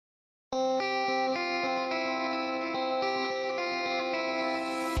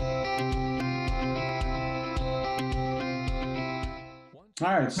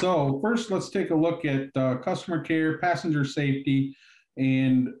All right, so first let's take a look at customer care, passenger safety,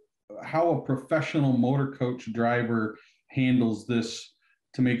 and how a professional motor coach driver handles this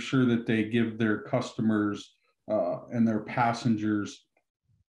to make sure that they give their customers and their passengers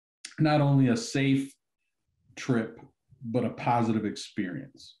not only a safe trip, but a positive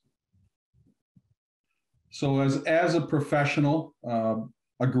experience. So as a professional,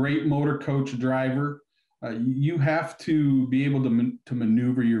 a great motor coach driver, you have to be able to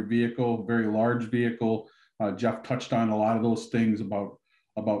maneuver your vehicle, very large vehicle. Jeff touched on a lot of those things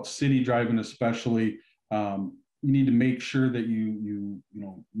about city driving, especially. You need to make sure that you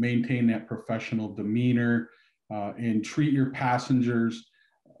maintain that professional demeanor and treat your passengers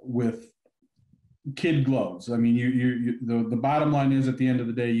with kid gloves. I mean, the bottom line is, at the end of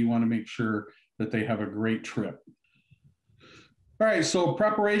the day, you want to make sure that they have a great trip. All right, so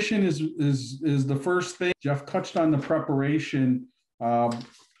preparation is the first thing. Jeff touched on the preparation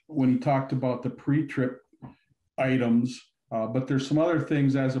when he talked about the pre-trip items, but there's some other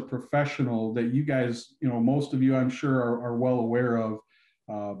things as a professional that you guys, most of you, I'm sure, are well aware of.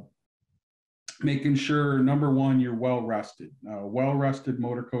 Making sure, number one, you're well rested. Well-rested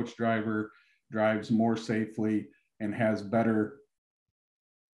motor coach driver drives more safely and has a better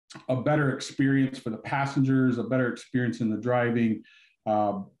experience for the passengers, a better experience in the driving.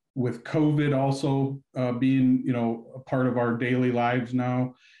 With COVID also being, a part of our daily lives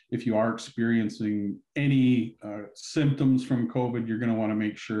now, if you are experiencing any symptoms from COVID, you're going to want to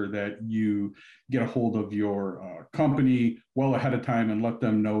make sure that you get a hold of your company well ahead of time and let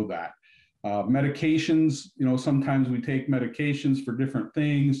them know that. Medications, sometimes we take medications for different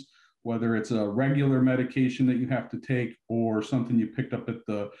things, whether it's a regular medication that you have to take or something you picked up at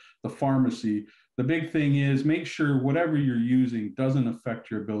the pharmacy. The big thing is make sure whatever you're using doesn't affect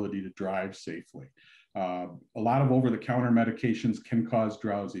your ability to drive safely. A lot of over-the-counter medications can cause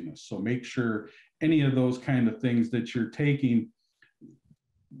drowsiness. So make sure any of those kind of things that you're taking,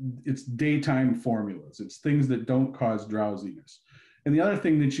 it's daytime formulas. It's things that don't cause drowsiness. And the other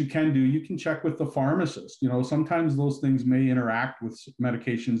thing that you can do, you can check with the pharmacist. Sometimes those things may interact with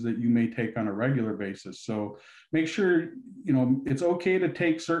medications that you may take on a regular basis. So make sure, it's okay to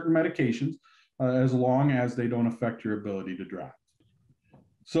take certain medications as long as they don't affect your ability to drive.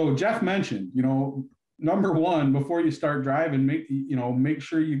 So Jeff mentioned, number one, before you start driving, make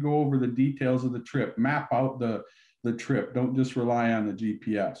sure you go over the details of the trip, map out the trip. Don't just rely on the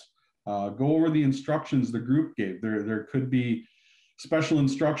GPS. Go over the instructions the group gave. There could be special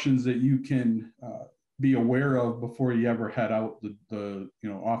instructions that you can be aware of before you ever head out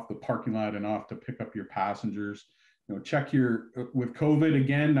off the parking lot and off to pick up your passengers. Check with COVID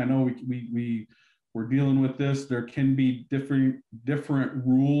again. I know we're dealing with this. There can be different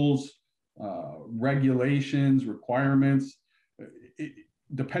rules, regulations, requirements,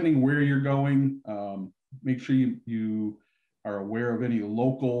 depending where you're going. Make sure you are aware of any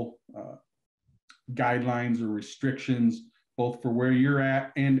local guidelines or restrictions, both for where you're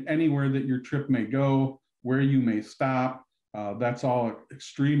at and anywhere that your trip may go, where you may stop. That's all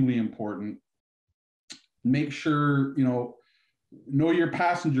extremely important. Make sure, know your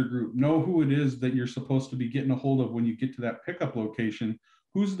passenger group, know who it is that you're supposed to be getting a hold of when you get to that pickup location.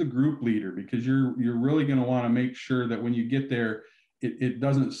 Who's the group leader? Because you're really going to want to make sure that when you get there, it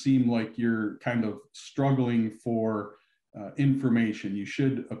doesn't seem like you're kind of struggling for information. You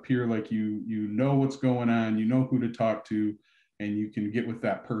should appear like you know what's going on, you know who to talk to, and you can get with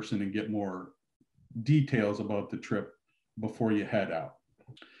that person and get more details about the trip before you head out.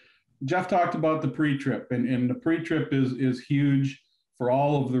 Jeff talked about the pre-trip, and the pre-trip is huge for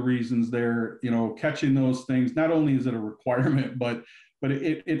all of the reasons there. Catching those things, not only is it a requirement, but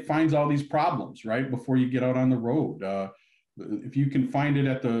it finds all these problems right before you get out on the road. If you can find it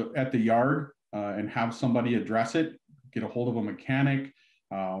at the yard and have somebody address it, get a hold of a mechanic.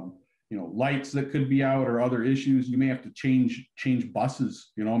 Lights that could be out or other issues. You may have to change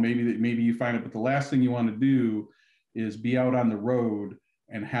buses. Maybe you find it, but the last thing you want to do is be out on the road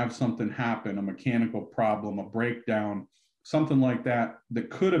and have something happen, a mechanical problem, a breakdown, something like that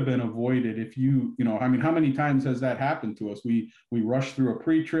could have been avoided if how many times has that happened to us? We rush through a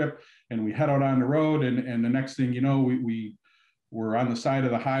pre-trip and we head out on the road, and the next thing you know, we're on the side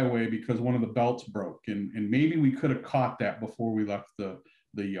of the highway because one of the belts broke, and maybe we could have caught that before we left the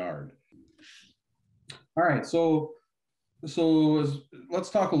yard. All right, so let's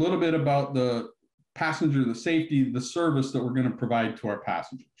talk a little bit about the passenger, the safety, the service that we're going to provide to our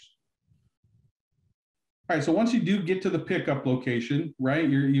passengers. All right, so once you do get to the pickup location, right,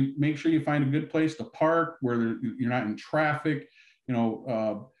 you make sure you find a good place to park where you're not in traffic.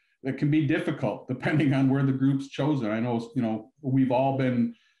 it can be difficult depending on where the group's chosen. I know, we've all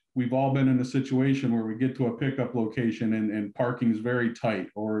been in a situation where we get to a pickup location and parking is very tight,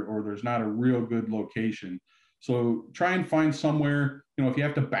 or there's not a real good location. So try and find somewhere, if you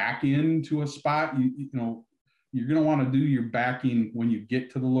have to back into a spot, you're going to want to do your backing when you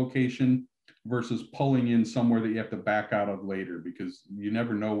get to the location versus pulling in somewhere that you have to back out of later, because you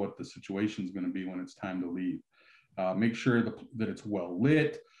never know what the situation is going to be when it's time to leave. Make sure that it's well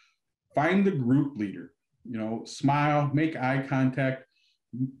lit. Find the group leader, smile, make eye contact,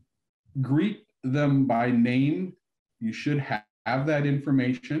 greet them by name. You should have that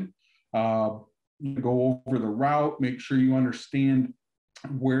information. Go over the route, make sure you understand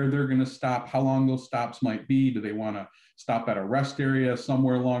where they're going to stop, how long those stops might be. Do they want to stop at a rest area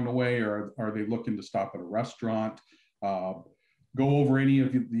somewhere along the way, or are they looking to stop at a restaurant? Go over any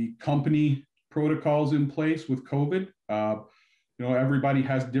of the company protocols in place with COVID. Everybody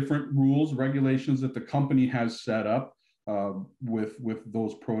has different rules, regulations that the company has set up with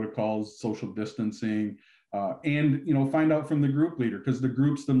those protocols, social distancing, and find out from the group leader, because the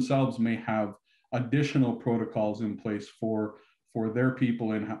groups themselves may have additional protocols in place for their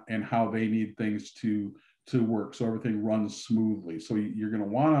people and how they need things to work so everything runs smoothly. So you're going to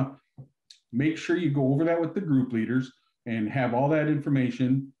want to make sure you go over that with the group leaders and have all that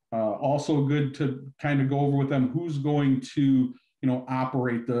information. Also good to kind of go over with them who's going to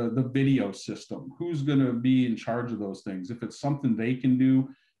operate the video system, who's going to be in charge of those things. If it's something they can do,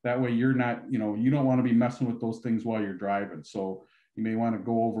 that way you're not, you don't want to be messing with those things while you're driving. So you may want to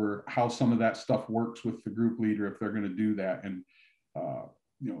go over how some of that stuff works with the group leader if they're going to do that, and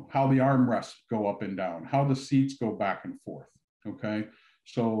how the armrests go up and down, how the seats go back and forth. Okay,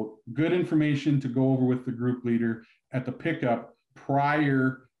 so good information to go over with the group leader at the pickup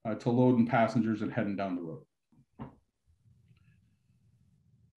prior to loading passengers and heading down the road.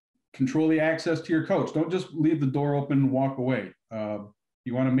 Control the access to your coach. Don't just leave the door open and walk away.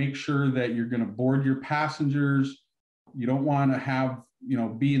 You want to make sure that you're going to board your passengers. You don't want to have,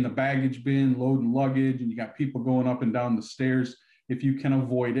 be in the baggage bin, loading luggage, and you got people going up and down the stairs. If you can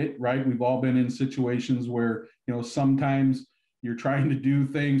avoid it, right? We've all been in situations where, sometimes you're trying to do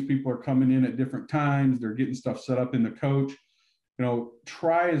things, people are coming in at different times, they're getting stuff set up in the coach.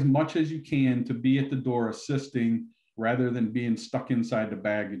 Try as much as you can to be at the door assisting rather than being stuck inside the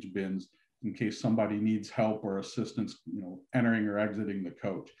baggage bins in case somebody needs help or assistance, entering or exiting the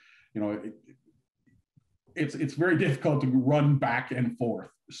coach. It's very difficult to run back and forth.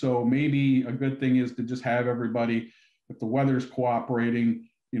 So maybe a good thing is to just have everybody, if the weather's cooperating,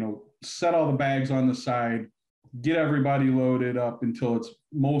 set all the bags on the side, get everybody loaded up until it's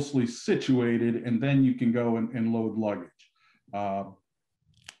mostly situated, and then you can go and load luggage.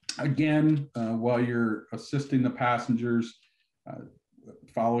 Again, while you're assisting the passengers,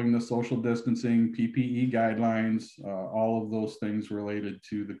 following the social distancing, PPE guidelines, all of those things related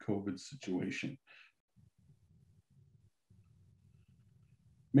to the COVID situation.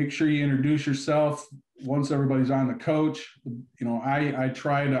 Make sure you introduce yourself once everybody's on the coach. I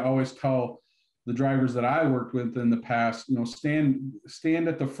try to always tell the drivers that I worked with in the past, stand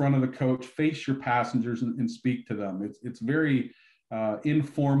at the front of the coach, face your passengers and speak to them. It's very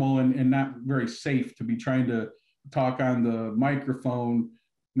informal and not very safe to be trying to talk on the microphone,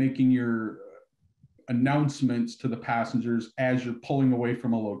 making your announcements to the passengers as you're pulling away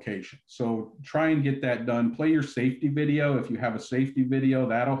from a location. So try and get that done. Play your safety video. If you have a safety video,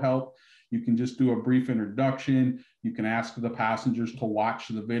 that'll help. You can just do a brief introduction. You can ask the passengers to watch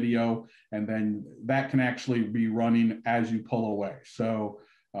the video, and then that can actually be running as you pull away. So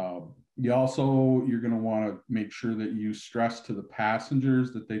you're going to want to make sure that you stress to the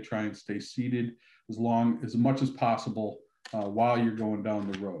passengers that they try and stay seated as much as possible while you're going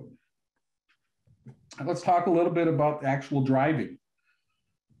down the road. Let's talk a little bit about actual driving.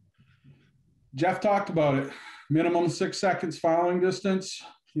 Jeff talked about it. Minimum 6 seconds following distance,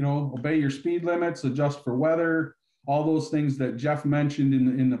 obey your speed limits, adjust for weather. All those things that Jeff mentioned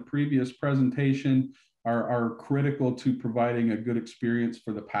in the previous presentation are critical to providing a good experience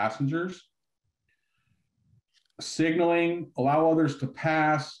for the passengers. Signaling, allow others to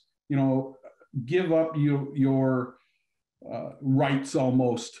pass, give up your rights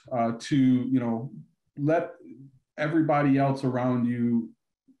almost to, let everybody else around you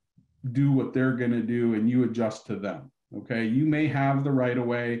do what they're going to do and you adjust to them. Okay. You may have the right of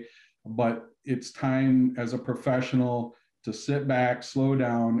way, but it's time as a professional to sit back, slow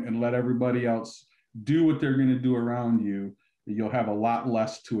down, and let everybody else do what they're going to do around you. You'll have a lot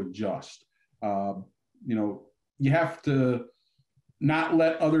less to adjust. You have to not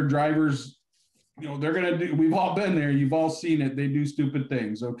let other drivers they're going to do, we've all been there. You've all seen it. They do stupid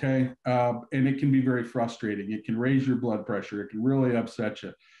things. Okay. And it can be very frustrating. It can raise your blood pressure. It can really upset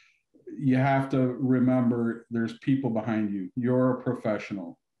you. You have to remember there's people behind you. You're a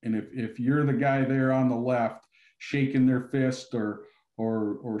professional. And if you're the guy there on the left shaking their fist or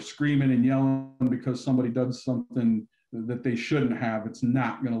screaming and yelling because somebody does something that they shouldn't have, it's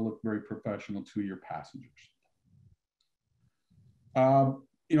not going to look very professional to your passengers.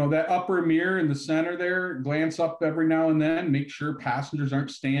 That upper mirror in the center there, glance up every now and then, make sure passengers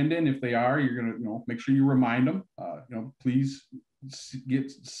aren't standing. If they are, you're going to, make sure you remind them, please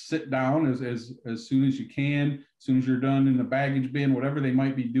sit down as soon as you can, as soon as you're done in the baggage bin, whatever they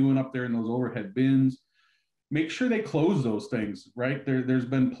might be doing up there in those overhead bins. Make sure they close those things, right? There's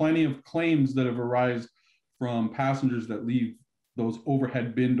been plenty of claims that have arisen from passengers that leave those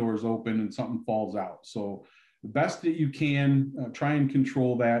overhead bin doors open and something falls out. So the best that you can, try and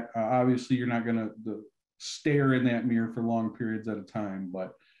control that. Obviously, you're not going to stare in that mirror for long periods at a time,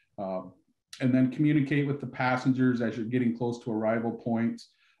 but and then communicate with the passengers as you're getting close to arrival points,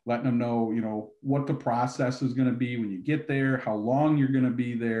 letting them know, what the process is going to be when you get there, how long you're going to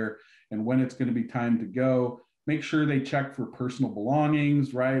be there, and when it's going to be time to go. Make sure they check for personal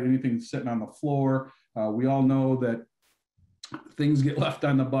belongings, right? Anything sitting on the floor. We all know that things get left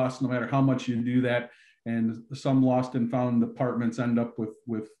on the bus no matter how much you do that. And some lost and found departments end up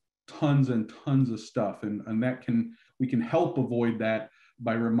with tons and tons of stuff. And we can help avoid that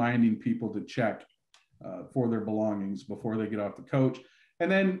by reminding people to check for their belongings before they get off the coach.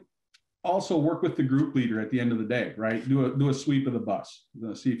 And then also work with the group leader at the end of the day, right? Do a sweep of the bus,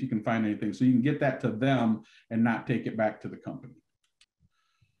 see if you can find anything so you can get that to them and not take it back to the company.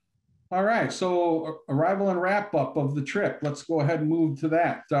 All right, so arrival and wrap up of the trip. Let's go ahead and move to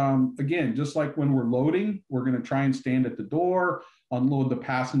that. Again, just like when we're loading, we're going to try and stand at the door, unload the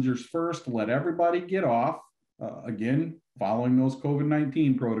passengers first, let everybody get off. Again, following those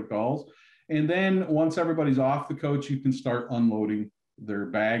COVID-19 protocols. And then once everybody's off the coach, you can start unloading their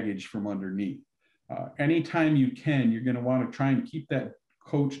baggage from underneath. Anytime you can, you're going to want to try and keep that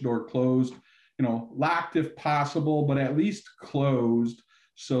coach door closed, locked if possible, but at least closed,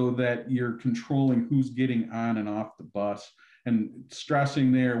 so that you're controlling who's getting on and off the bus, and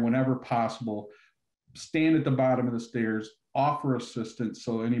stressing there whenever possible, stand at the bottom of the stairs, offer assistance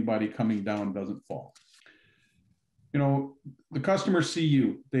so anybody coming down doesn't fall. The customers see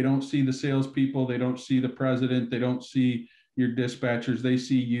you. They don't see the salespeople. They don't see the president. They don't see your dispatchers. They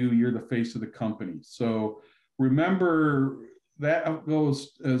see you. You're the face of the company. So remember, that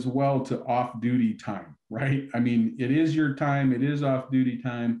goes as well to off-duty time, right? I mean, it is your time, it is off-duty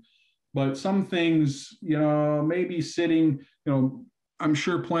time, but some things, maybe sitting, I'm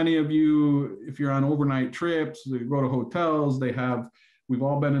sure plenty of you, if you're on overnight trips, they go to hotels, we've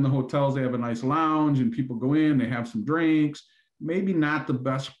all been in the hotels, they have a nice lounge and people go in, they have some drinks, maybe not the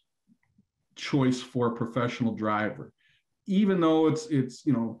best choice for a professional driver. Even though it's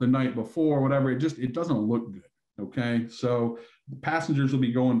the night before, whatever, it doesn't look good. Okay, so the passengers will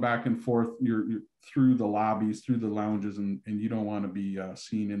be going back and forth you're through the lobbies, through the lounges, and you don't want to be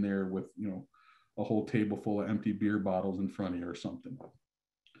seen in there with a whole table full of empty beer bottles in front of you or something.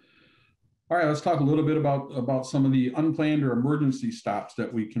 All right, let's talk a little bit about some of the unplanned or emergency stops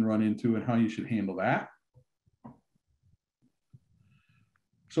that we can run into and how you should handle that.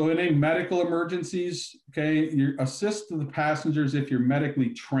 So in any medical emergencies, okay, you assist the passengers if you're medically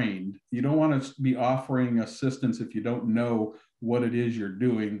trained. You don't want to be offering assistance if you don't know what it is you're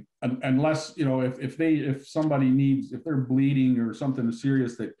doing, unless, if somebody needs, if they're bleeding or something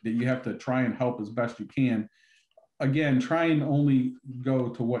serious that you have to try and help as best you can. Again, try and only go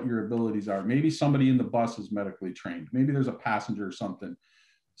to what your abilities are. Maybe somebody in the bus is medically trained. Maybe there's a passenger or something.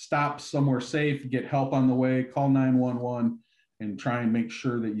 Stop somewhere safe, get help on the way, call 911. And try and make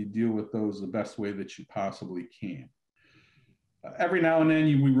sure that you deal with those the best way that you possibly can. Every now and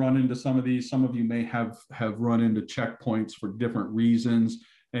then we run into some of these. Some of you may have run into checkpoints for different reasons.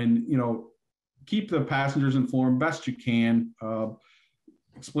 And, keep the passengers informed best you can.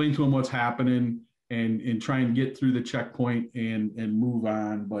 Explain to them what's happening and try and get through the checkpoint and move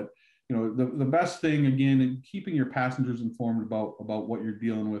on. But, the best thing, again, in keeping your passengers informed about what you're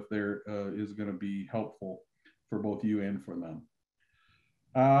dealing with there is going to be helpful for both you and for them.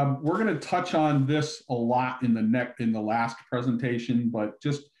 We're going to touch on this a lot in the last presentation, but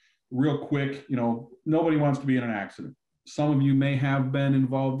just real quick, nobody wants to be in an accident. Some of you may have been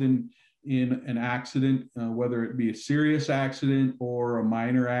involved in an accident, whether it be a serious accident or a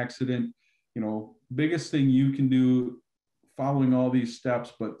minor accident. Biggest thing you can do following all these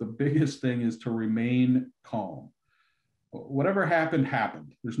steps, but the biggest thing is to remain calm. whatever happened,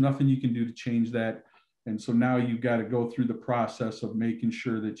 happened. There's nothing you can do to change that. And so now you've got to go through the process of making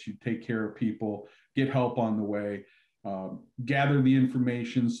sure that you take care of people, get help on the way, gather the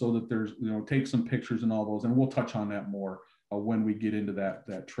information so that there's, take some pictures and all those. And we'll touch on that more when we get into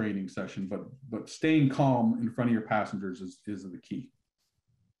that training session. But staying calm in front of your passengers is the key.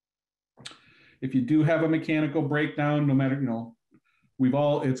 If you do have a mechanical breakdown, no matter,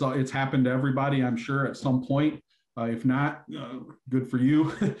 it's happened to everybody, I'm sure, at some point. If not, good for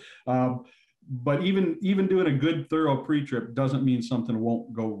you. But even doing a good, thorough pre-trip doesn't mean something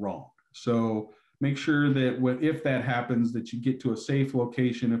won't go wrong. So make sure that if that happens, that you get to a safe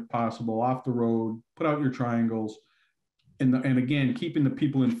location, if possible, off the road, put out your triangles. And again, keeping the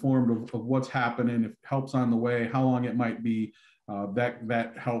people informed of what's happening, if help's on the way, how long it might be,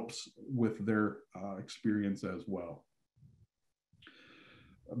 that helps with their experience as well.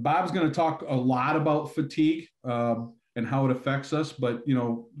 Bob's going to talk a lot about fatigue and how it affects us. But,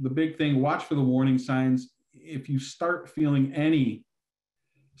 the big thing, watch for the warning signs. If you start feeling any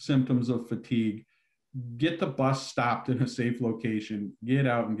symptoms of fatigue, get the bus stopped in a safe location, get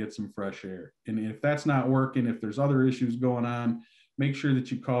out and get some fresh air. And if that's not working, if there's other issues going on, make sure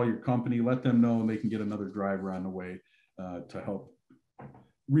that you call your company, let them know, and they can get another driver on the way to help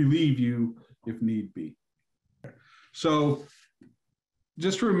relieve you if need be. So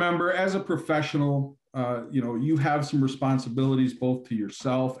just remember, as a professional, you have some responsibilities both to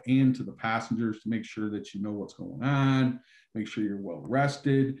yourself and to the passengers to make sure that you know what's going on, make sure you're well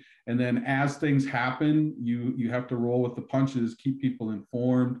rested. And then as things happen, you have to roll with the punches, keep people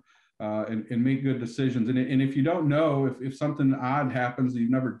informed, and make good decisions. And if you don't know, if something odd happens that you've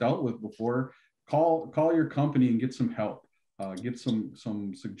never dealt with before, call your company and get some help. Get some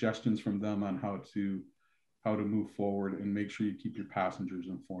suggestions from them on how to move forward, and make sure you keep your passengers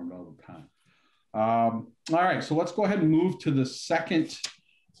informed all the time. All right, so let's go ahead and move to the second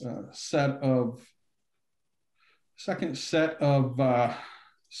set of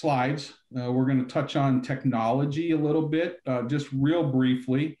slides. We're going to touch on technology a little bit, just real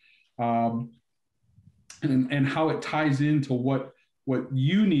briefly, and how it ties into what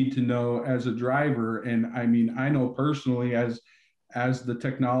you need to know as a driver. And I mean, I know personally, as the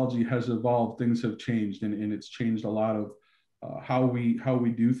technology has evolved, things have changed, and it's changed a lot of how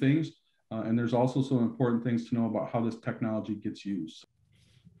we do things. And there's also some important things to know about how this technology gets used.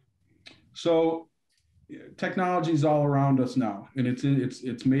 So technology is all around us now, and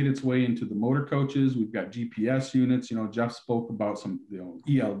it's made its way into the motor coaches. We've got GPS units. Jeff spoke about some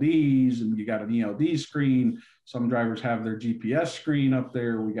ELDs, and you got an ELD screen. Some drivers have their GPS screen up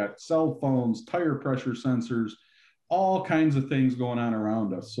there. We got cell phones, tire pressure sensors, all kinds of things going on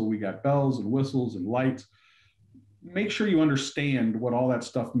around us. So we got bells and whistles and lights. Make sure you understand what all that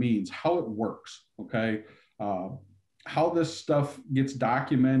stuff means, how it works, okay? How this stuff gets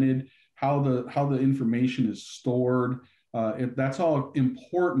documented, how the information is stored. That's all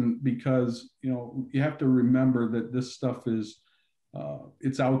important, because you have to remember that this stuff is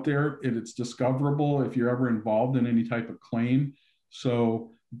it's out there, and it's discoverable if you're ever involved in any type of claim.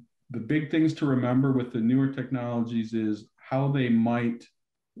 So the big things to remember with the newer technologies is how they might,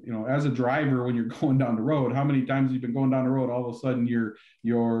 as a driver, when you're going down the road, how many times you've been going down the road, all of a sudden your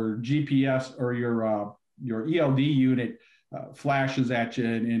GPS or your ELD unit flashes at you,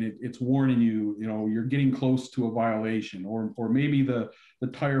 and it's warning you, you're getting close to a violation, or maybe the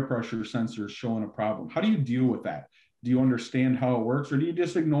tire pressure sensor is showing a problem. How do you deal with that? Do you understand how it works, or do you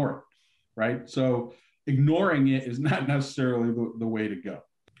just ignore it, right? So ignoring it is not necessarily the way to go.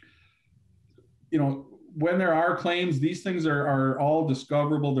 When there are claims, these things are all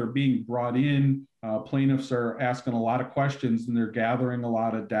discoverable. They're being brought in. Plaintiffs are asking a lot of questions, and they're gathering a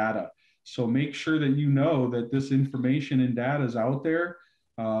lot of data. So make sure that you know that this information and data is out there.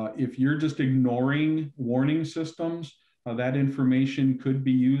 If you're just ignoring warning systems, that information could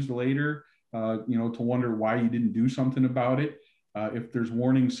be used later, to wonder why you didn't do something about it. If there's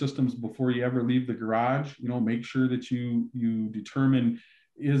warning systems before you ever leave the garage, make sure that you determine,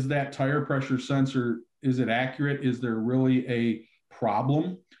 is that tire pressure sensor, is it accurate? Is there really a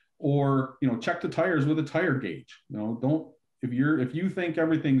problem? Or, check the tires with a tire gauge. If you think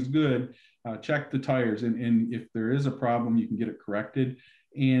everything's good, check the tires. And if there is a problem, you can get it corrected.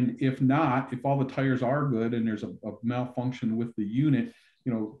 And if not, if all the tires are good and there's a malfunction with the unit,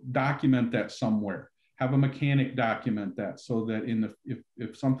 document that somewhere. Have a mechanic document that, so that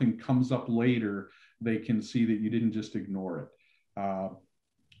if something comes up later, they can see that you didn't just ignore it.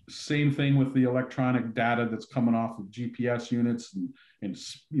 Same thing with the electronic data that's coming off of GPS units, and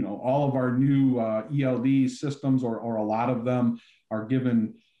all of our new ELD systems, or a lot of them, are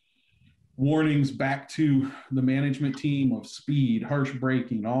given warnings back to the management team of speed, harsh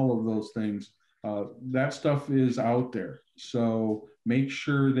braking, all of those things. That stuff is out there. So make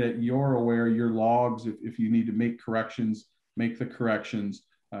sure that you're aware, your logs, if you need to make corrections, make the corrections,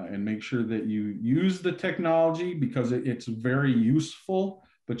 and make sure that you use the technology, because it's very useful,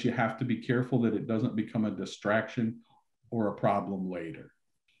 but you have to be careful that it doesn't become a distraction or a problem later.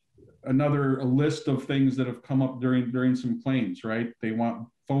 A list of things that have come up during some claims, right? They want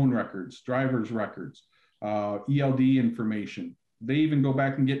phone records, driver's records, ELD information. They even go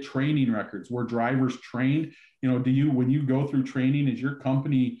back and get training records where drivers trained. When you go through training, is your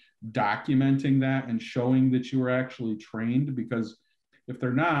company documenting that and showing that you were actually trained? Because if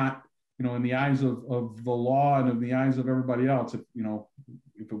they're not, in the eyes of the law and in the eyes of everybody else, if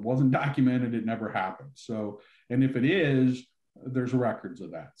it wasn't documented, it never happened. So, and if it is, there's records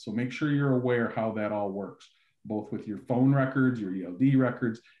of that. So make sure you're aware how that all works, both with your phone records, your ELD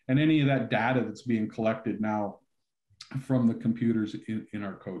records, and any of that data that's being collected now from the computers in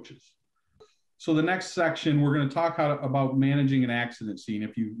our coaches. So the next section, we're going to talk about managing an accident scene.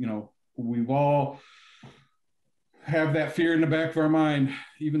 If we've all have that fear in the back of our mind,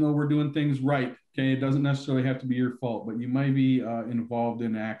 even though we're doing things right. Okay, it doesn't necessarily have to be your fault, but you might be involved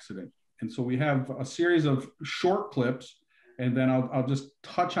in an accident. And so we have a series of short clips, and then I'll just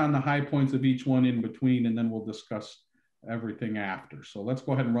touch on the high points of each one in between, and then we'll discuss everything after. So let's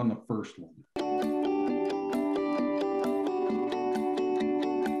go ahead and run the first one.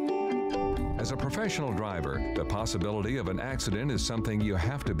 As a professional driver, the possibility of an accident is something you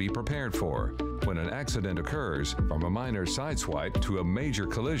have to be prepared for. When an accident occurs, from a minor sideswipe to a major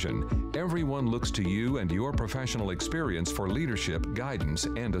collision, everyone looks to you and your professional experience for leadership, guidance,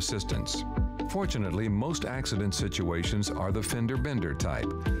 and assistance. Fortunately, most accident situations are the fender-bender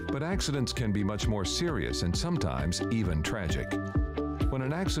type, but accidents can be much more serious and sometimes even tragic. When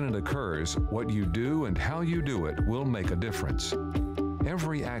an accident occurs, what you do and how you do it will make a difference.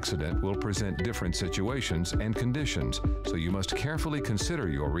 Every accident will present different situations and conditions, so you must carefully consider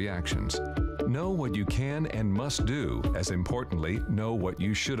your reactions. Know what you can and must do. As importantly, know what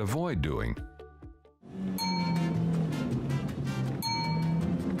you should avoid doing.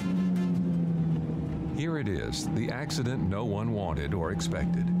 Here it is, the accident no one wanted or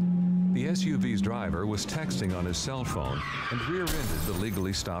expected. The SUV's driver was texting on his cell phone and rear-ended the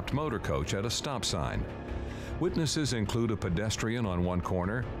legally stopped motor coach at a stop sign. Witnesses include a pedestrian on one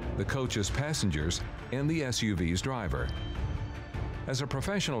corner, the coach's passengers, and the SUV's driver. As a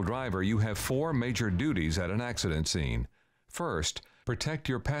professional driver, you have 4 major duties at an accident scene. First, protect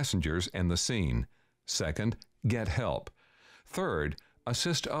your passengers and the scene. Second, get help. Third,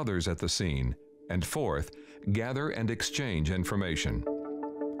 assist others at the scene. And fourth, gather and exchange information.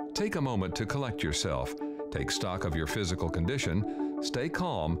 Take a moment to collect yourself, take stock of your physical condition, stay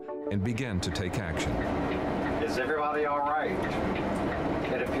calm, and begin to take action. Is everybody all right?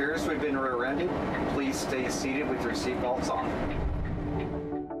 It appears we've been rear-ended. Please stay seated with your seatbelts on.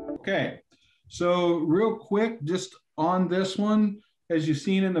 Okay, so real quick, just on this one, as you've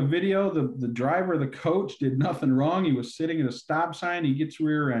seen in the video, the driver, the coach, did nothing wrong. He was sitting at a stop sign. He gets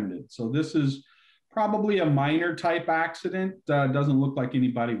rear-ended. So this is probably a minor type accident. Doesn't look like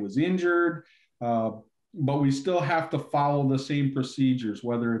anybody was injured, but we still have to follow the same procedures,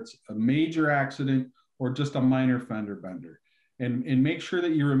 whether it's a major accident or just a minor fender bender. And make sure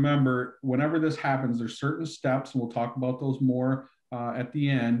that you remember, whenever this happens, there's certain steps, and we'll talk about those more at the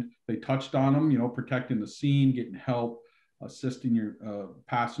end. They touched on them, protecting the scene, getting help, assisting your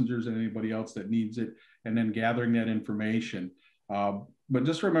passengers and anybody else that needs it, and then gathering that information. But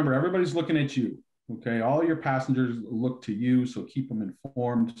just remember, everybody's looking at you, okay? All your passengers look to you, so keep them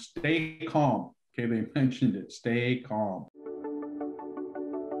informed. Stay calm, okay? They mentioned it, stay calm.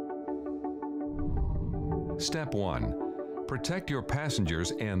 Step 1. Protect your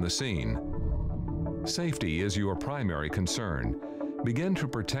passengers and the scene. Safety is your primary concern. Begin to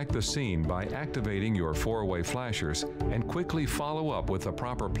protect the scene by activating your 4-way flashers and quickly follow up with the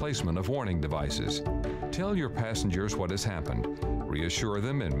proper placement of warning devices. Tell your passengers what has happened. Reassure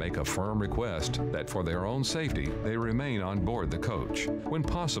them and make a firm request that for their own safety, they remain on board the coach. When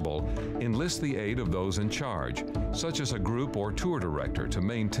possible, enlist the aid of those in charge, such as a group or tour director, to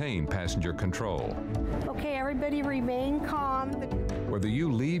maintain passenger control. Okay, everybody remain calm. Whether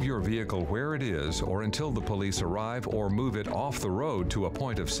you leave your vehicle where it is or until the police arrive or move it off the road to a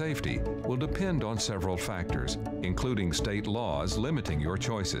point of safety will depend on several factors, including state laws limiting your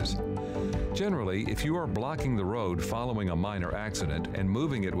choices. Generally, if you are blocking the road following a minor accident and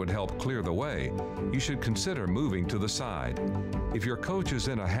moving it would help clear the way, you should consider moving to the side. If your coach is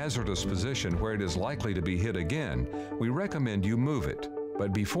in a hazardous position where it is likely to be hit again, we recommend you move it.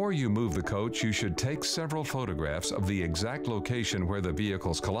 But before you move the coach, you should take several photographs of the exact location where the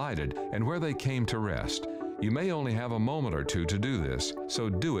vehicles collided and where they came to rest. You may only have a moment or two to do this, so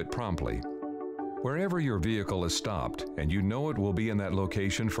do it promptly. Wherever your vehicle is stopped, and you know it will be in that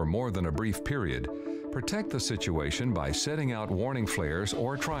location for more than a brief period, protect the situation by setting out warning flares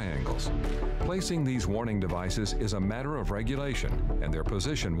or triangles. Placing these warning devices is a matter of regulation, and their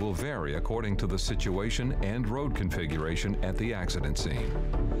position will vary according to the situation and road configuration at the accident scene.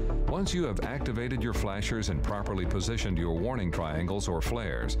 Once you have activated your flashers and properly positioned your warning triangles or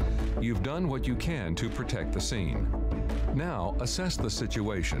flares, you've done what you can to protect the scene. Now, assess the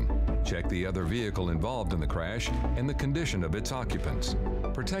situation. Check the other vehicle involved in the crash and the condition of its occupants.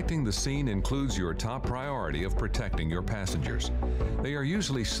 Protecting the scene includes your top priority of protecting your passengers. They are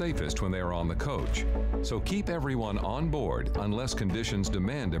usually safest when they are on the coach, so keep everyone on board unless conditions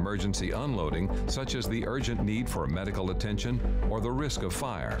demand emergency unloading, such as the urgent need for medical attention or the risk of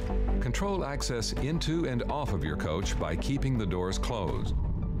fire. Control access into and off of your coach by keeping the doors closed.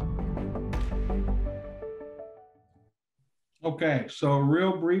 Okay, so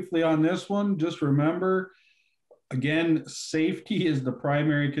real briefly on this one, just remember, again, safety is the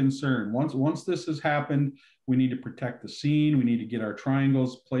primary concern. Once this has happened, we need to protect the scene. We need to get our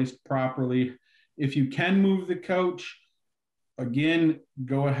triangles placed properly. If you can move the coach, again,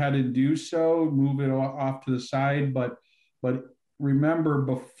 go ahead and do so. Move it off to the side. But remember,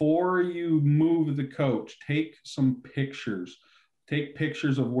 before you move the coach, take some pictures. Take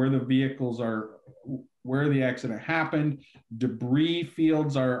pictures of where the vehicles are, where the accident happened. Debris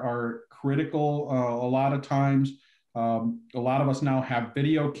fields are critical a lot of times. A lot of us now have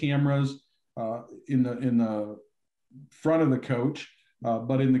video cameras in the front of the coach,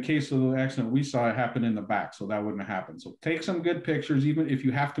 but in the case of the accident we saw, it happened in the back, so that wouldn't have happened. So take some good pictures, even if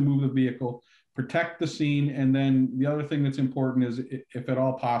you have to move the vehicle, protect the scene. And then the other thing that's important is, if at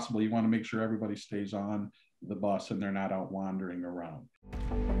all possible, you want to make sure everybody stays on the bus and they're not out wandering around.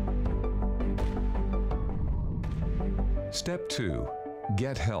 Step 2,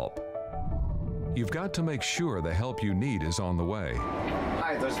 get help. You've got to make sure the help you need is on the way.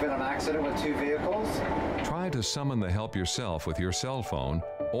 Hi, there's been an accident with 2 vehicles. Try to summon the help yourself with your cell phone,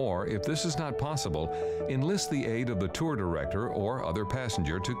 or if this is not possible, enlist the aid of the tour director or other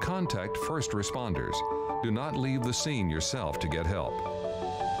passenger to contact first responders. Do not leave the scene yourself to get help.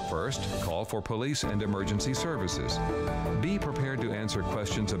 First, call for police and emergency services. Be prepared to answer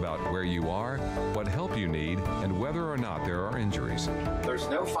questions about where you are, what help you need, and whether or not there are injuries. There's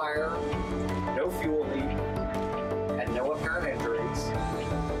no fire, no fuel leak, and no apparent injuries.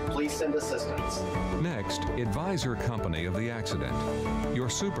 Please send assistance. Next, advise your company of the accident. Your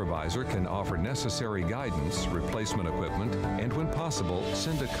supervisor can offer necessary guidance, replacement equipment, and when possible,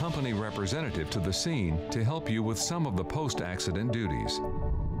 send a company representative to the scene to help you with some of the post-accident duties.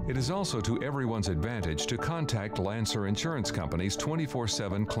 It is also to everyone's advantage to contact Lancer Insurance Company's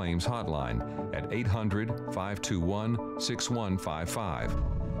 24/7 claims hotline at 800-521-6155.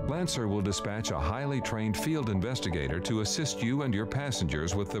 Lancer will dispatch a highly trained field investigator to assist you and your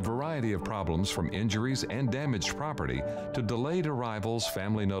passengers with a variety of problems, from injuries and damaged property to delayed arrivals,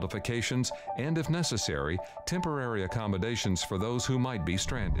 family notifications, and, if necessary, temporary accommodations for those who might be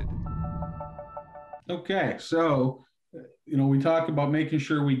stranded. Okay, so we talk about making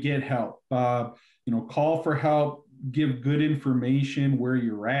sure we get help. Call for help, give good information where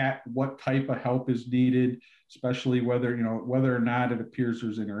you're at, what type of help is needed, especially whether or not it appears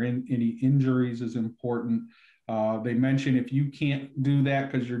there's any injuries is important. They mention if you can't do that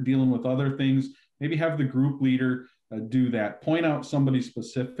because you're dealing with other things, maybe have the group leader do that. Point out somebody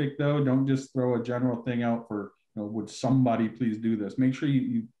specific, though. Don't just throw a general thing out for, would somebody please do this? Make sure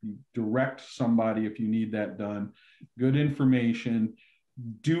you direct somebody if you need that done. Good information.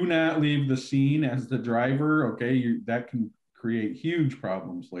 Do not leave the scene as the driver, okay? That can create huge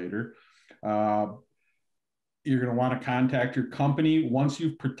problems later. You're going to want to contact your company. Once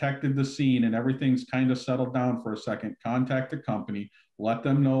you've protected the scene and everything's kind of settled down for a second, contact the company, let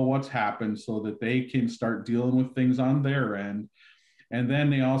them know what's happened so that they can start dealing with things on their end. And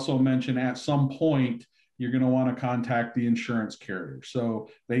then they also mention at some point, you're going to want to contact the insurance carrier. So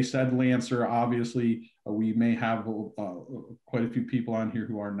they said Lancer. Obviously, we may have quite a few people on here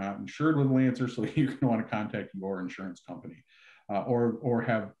who are not insured with Lancer, so you're going to want to contact your insurance company, or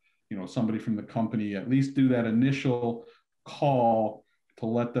have somebody from the company at least do that initial call to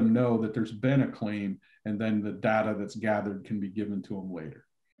let them know that there's been a claim, and then the data that's gathered can be given to them later.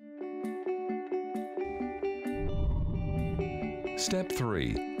 Step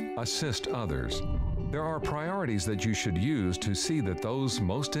 3, assist others. There are priorities that you should use to see that those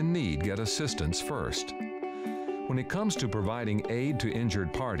most in need get assistance first. When it comes to providing aid to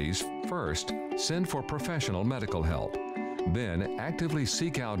injured parties, first, send for professional medical help. Then, actively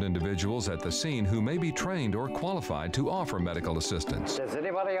seek out individuals at the scene who may be trained or qualified to offer medical assistance. Does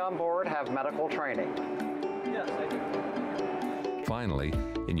anybody on board have medical training? Yes, I do. Finally,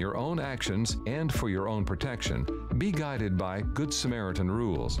 in your own actions and for your own protection, be guided by Good Samaritan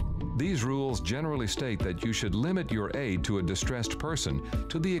rules. These rules generally state that you should limit your aid to a distressed person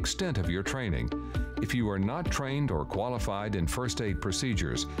to the extent of your training. If you are not trained or qualified in first aid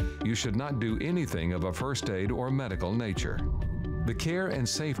procedures, you should not do anything of a first aid or medical nature. The care and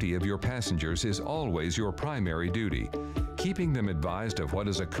safety of your passengers is always your primary duty. Keeping them advised of what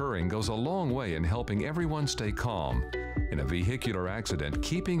is occurring goes a long way in helping everyone stay calm. In a vehicular accident,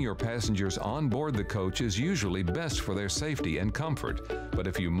 keeping your passengers on board the coach is usually best for their safety and comfort. But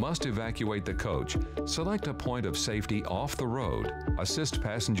if you must evacuate the coach, select a point of safety off the road, assist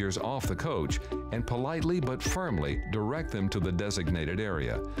passengers off the coach, and politely but firmly direct them to the designated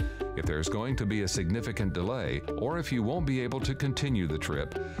area. If there's going to be a significant delay, or if you won't be able to continue the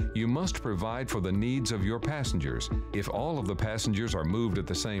trip, you must provide for the needs of your passengers. If all of the passengers are moved at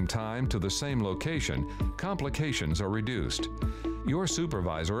the same time to the same location, complications are reduced. Your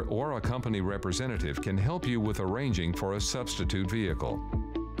supervisor or a company representative can help you with arranging for a substitute vehicle.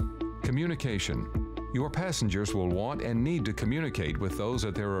 Communication. Your passengers will want and need to communicate with those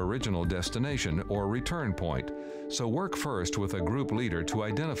at their original destination or return point, so work first with a group leader to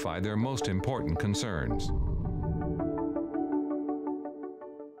identify their most important concerns.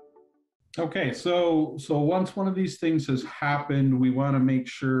 Okay, so once one of these things has happened, we want to make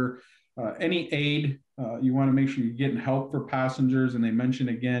sure any aid, you want to make sure you're getting help for passengers. And they mention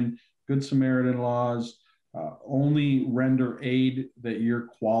again, Good Samaritan laws, only render aid that you're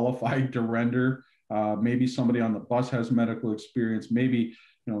qualified to render. Maybe somebody on the bus has medical experience. Maybe,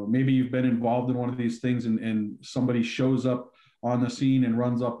 maybe you've been involved in one of these things and somebody shows up on the scene and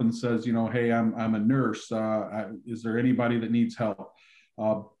runs up and says, hey, I'm a nurse. Is there anybody that needs help?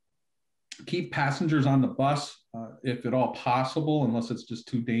 Keep passengers on the bus if at all possible, unless it's just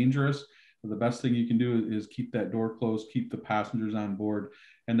too dangerous. The best thing you can do is keep that door closed, keep the passengers on board.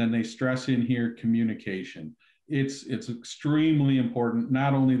 And then they stress in here communication. It's extremely important,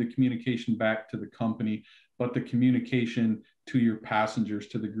 not only the communication back to the company, but the communication to your passengers,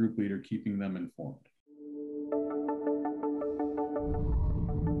 to the group leader, keeping them informed.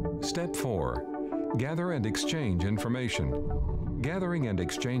 Step 4. Gather and exchange information. Gathering and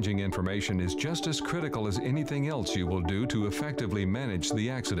exchanging information is just as critical as anything else you will do to effectively manage the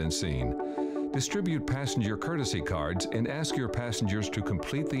accident scene. Distribute passenger courtesy cards and ask your passengers to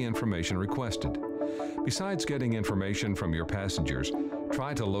complete the information requested. Besides getting information from your passengers,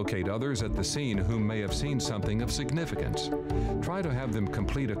 try to locate others at the scene who may have seen something of significance. Try to have them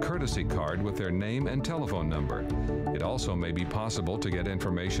complete a courtesy card with their name and telephone number. It also may be possible to get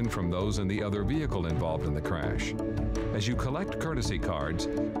information from those in the other vehicle involved in the crash. As you collect courtesy cards,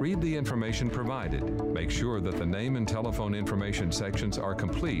 read the information provided. Make sure that the name and telephone information sections are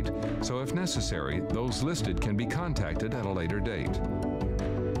complete, so if necessary, those listed can be contacted at a later date.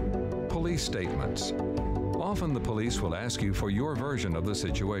 Police statements. Often the police will ask you for your version of the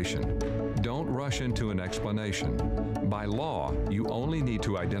situation. Don't rush into an explanation. By law, you only need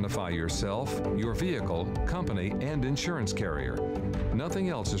to identify yourself, your vehicle, company, and insurance carrier. Nothing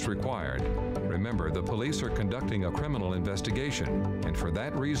else is required. Remember, the police are conducting a criminal investigation, and for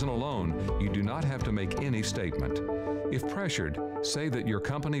that reason alone, you do not have to make any statement. If pressured, say that your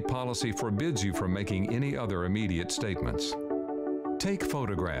company policy forbids you from making any other immediate statements. Take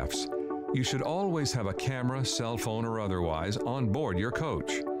photographs. You should always have a camera, cell phone, or otherwise on board your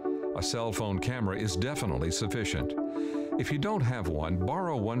coach. A cell phone camera is definitely sufficient. If you don't have one,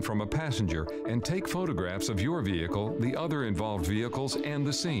 borrow one from a passenger and take photographs of your vehicle, the other involved vehicles, and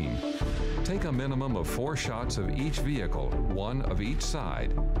the scene. Take a minimum of 4 shots of each vehicle, 1 of each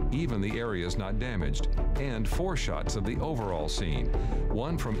side, even the areas not damaged, and 4 shots of the overall scene,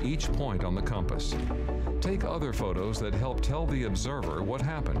 1 from each point on the compass. Take other photos that help tell the observer what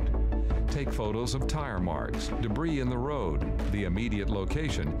happened. Take photos of tire marks, debris in the road, the immediate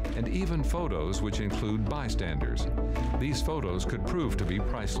location, and even photos which include bystanders. These photos could prove to be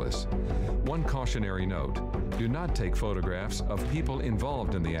priceless. One cautionary note: do not take photographs of people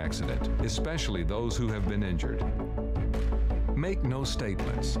involved in the accident, especially those who have been injured. Make no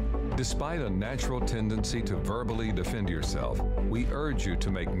statements. Despite a natural tendency to verbally defend yourself, we urge you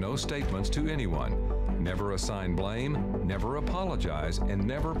to make no statements to anyone. Never assign blame, never apologize, and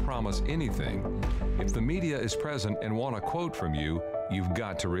never promise anything. If the media is present and want a quote from you, you've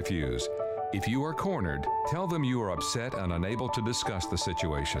got to refuse. If you are cornered, tell them you are upset and unable to discuss the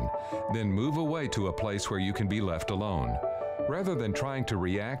situation. Then move away to a place where you can be left alone. Rather than trying to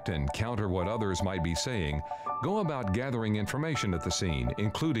react and counter what others might be saying, go about gathering information at the scene,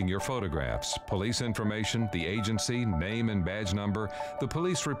 including your photographs, police information, the agency, name and badge number, the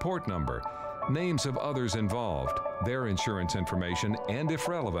police report number, names of others involved, their insurance information, and if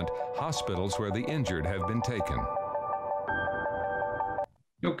relevant, hospitals where the injured have been taken.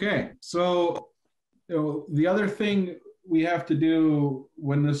 Okay, so the other thing we have to do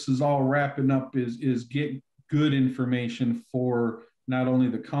when this is all wrapping up is get good information for not only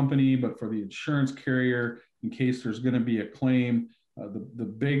the company, but for the insurance carrier in case there's going to be a claim. The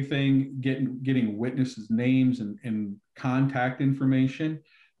big thing, getting witnesses' names and contact information.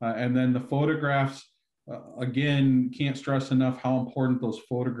 And then the photographs, again, can't stress enough how important those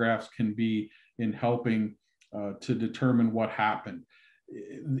photographs can be in helping to determine what happened.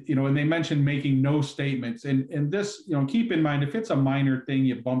 And they mentioned making no statements. And this, keep in mind, if it's a minor thing,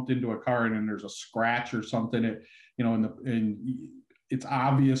 you bumped into a car and then there's a scratch or something, and it's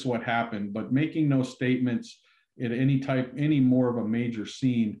obvious what happened, but making no statements at any more of a major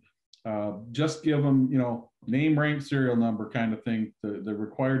scene, just give them, name, rank, serial number kind of thing, the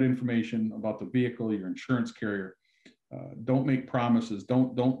required information about the vehicle, your insurance carrier. Don't make promises.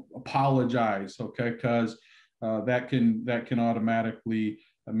 Don't apologize, okay? Because that can automatically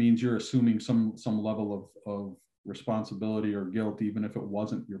means you're assuming some level of responsibility or guilt, even if it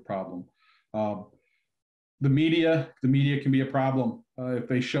wasn't your problem. The media can be a problem if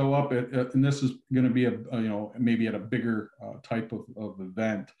they show up and this is going to be maybe at a bigger type of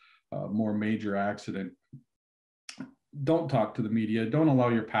event, more major accident. Don't talk to the media. Don't allow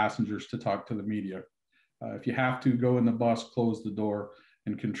your passengers to talk to the media. If you have to, go in the bus, close the door,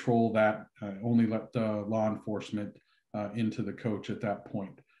 and control that. Only let law enforcement into the coach at that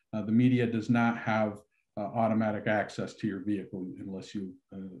point. The media does not have automatic access to your vehicle unless you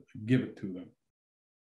give it to them.